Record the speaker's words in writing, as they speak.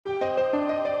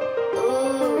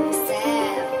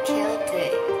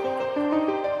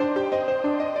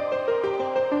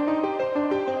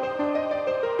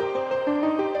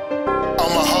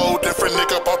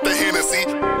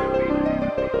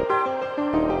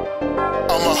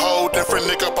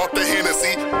nigga, bought the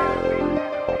Hennexxy.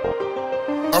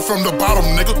 I'm from the bottom,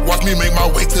 nigga, watch me make my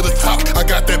way to the top. I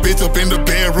got that bitch up in the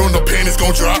bedroom, the panties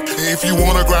gon' drop. If you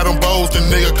wanna grab them bows, then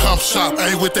nigga, come shop.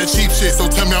 I ain't with that cheap shit,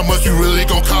 so tell me how much you really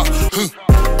gon' cop.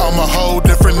 I'm a whole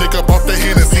different nigga, bought the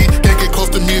Hennexxy. Can't get close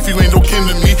to me if you ain't no kin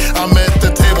to me. I'm at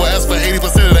the table, ask for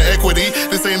 80% of the equity.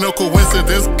 This ain't no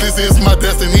coincidence, this is my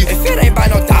destiny. If it ain't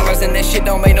by no dollars, then that shit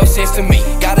don't make no sense to me.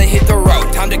 Gotta hit the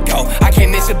road, time to go, I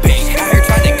can't miss a beat. Out here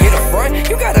trying to get a front,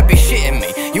 you gotta be shitting me.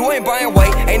 You ain't buying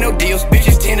weight, ain't no deals,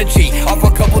 bitches 10 a G. Off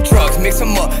a couple drugs, mix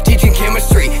them up, teaching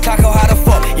chemistry. Tahko, how the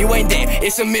fuck, you ain't dead,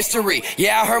 it's a mystery.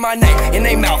 Yeah, I heard my name in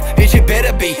they mouth, bitch, it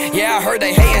better be. Yeah, I heard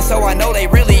they hating, so I know they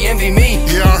really envy me.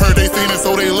 Yeah, I heard they fiending,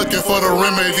 so they looking for the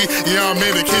remedy. Yeah, I'm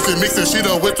in the kitchen, mixing shit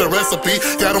up with the recipe.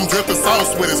 Got them dripping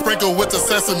sauce with it, sprinkle with the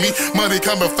sesame. Money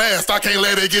coming fast, I can't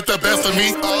let it get the best of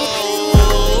me.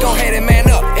 Oh. Go ahead and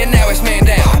man up, and now it's man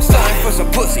down. Stunning for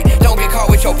some pussy, don't get caught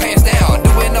with your pants down.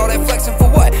 Doing all that flexing for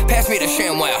what? Pass me the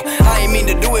ShamWow. I ain't mean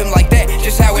to do him like that,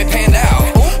 just how it panned out.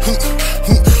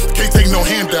 Can't take no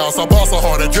handouts, I ball so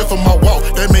hard, I drip from my walk,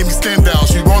 that made me stand out.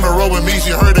 She on the road with me, she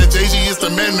heard that JG is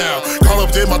the man now. Call up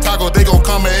J my Tahko, they gon'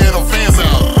 come and add them fans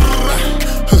out.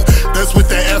 That's with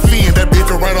that F-in, that bitch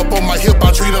right up on my hip,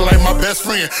 I treat her like my best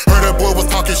friend. Heard that boy was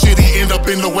talking shit, he end up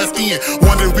in the West End.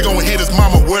 Wonder if we gon' hit his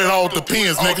mama, where it all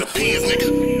depends, nigga.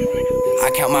 I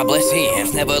count my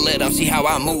blessings, never let them see how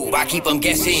I move. I keep them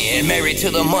guessing, married to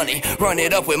the money. Run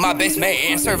it up with my best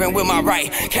man, serving with my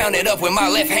right, count it up with my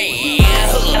left hand.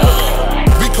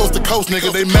 We coast to coast,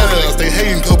 nigga, they mad at us. They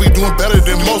hating cause we doing better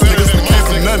than most niggas. We came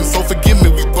from nothing, so forgive me,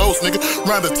 we both, nigga.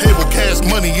 Round the table, cash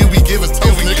money, you be giving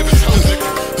toast, nigga.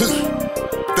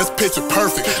 That's picture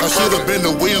perfect. I should've been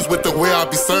the Williams with the way I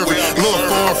be serving. Little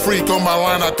foreign freak on my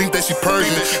line, I think that she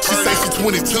Persian. She say she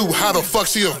 22, how the fuck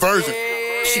she a virgin?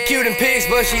 She cute in pics,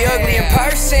 but she ugly in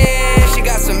person. She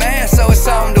got some ass, so it's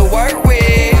something to work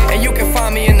with. And you can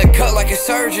find me in the cut like a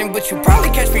surgeon, but you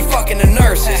probably catch me fucking the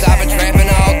nurses. I've been trapping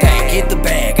all day, get the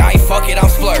bag. I ain't fuck it, I'm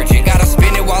splurging. Gotta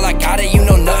spend it while I got it, you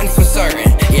know nothing's for certain.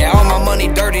 Yeah, all my money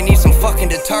dirty, need some fucking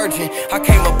detergent. I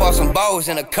came up on some bows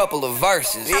in a couple of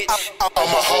verses. I'm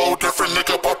a whole different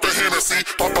nigga, bought the Hennexxy.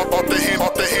 Bought the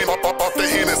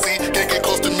Hennexxy. Can't get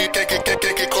close to me, can't get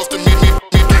close to me.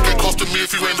 Can't get close to me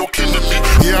if you ain't no kin to me.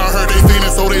 Yeah, I heard they fiending,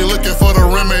 so they looking for the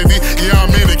remedy. Yeah, I'm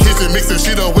in the kitchen, mixing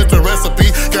shit up with the recipe.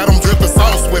 Got them dripping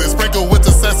sauce with it, sprinkle with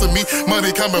the sesame.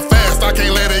 Money coming fast, I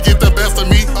can't let it get the best of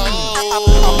me.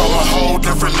 I'm a whole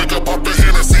different nigga, bought the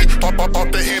Hennexxy. Bought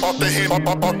the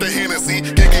Hennexxy.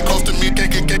 Can't get close to me, can't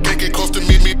get close to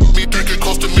me. Can't get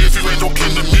close to me if you ain't no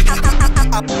kin to me.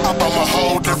 I'm a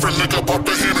whole different nigga, bought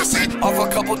the Hennexxy. Off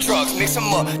a couple drugs, mix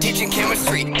them up, teaching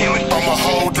chemistry. I'm a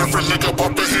whole different nigga,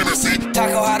 bought the Hennexxy.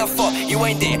 Tahko, how the fuck, you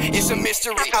ain't there, it's a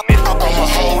mystery. I'm a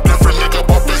whole different nigga,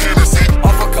 bought the Hennexxy.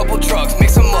 Off a couple drugs,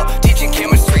 mix them up,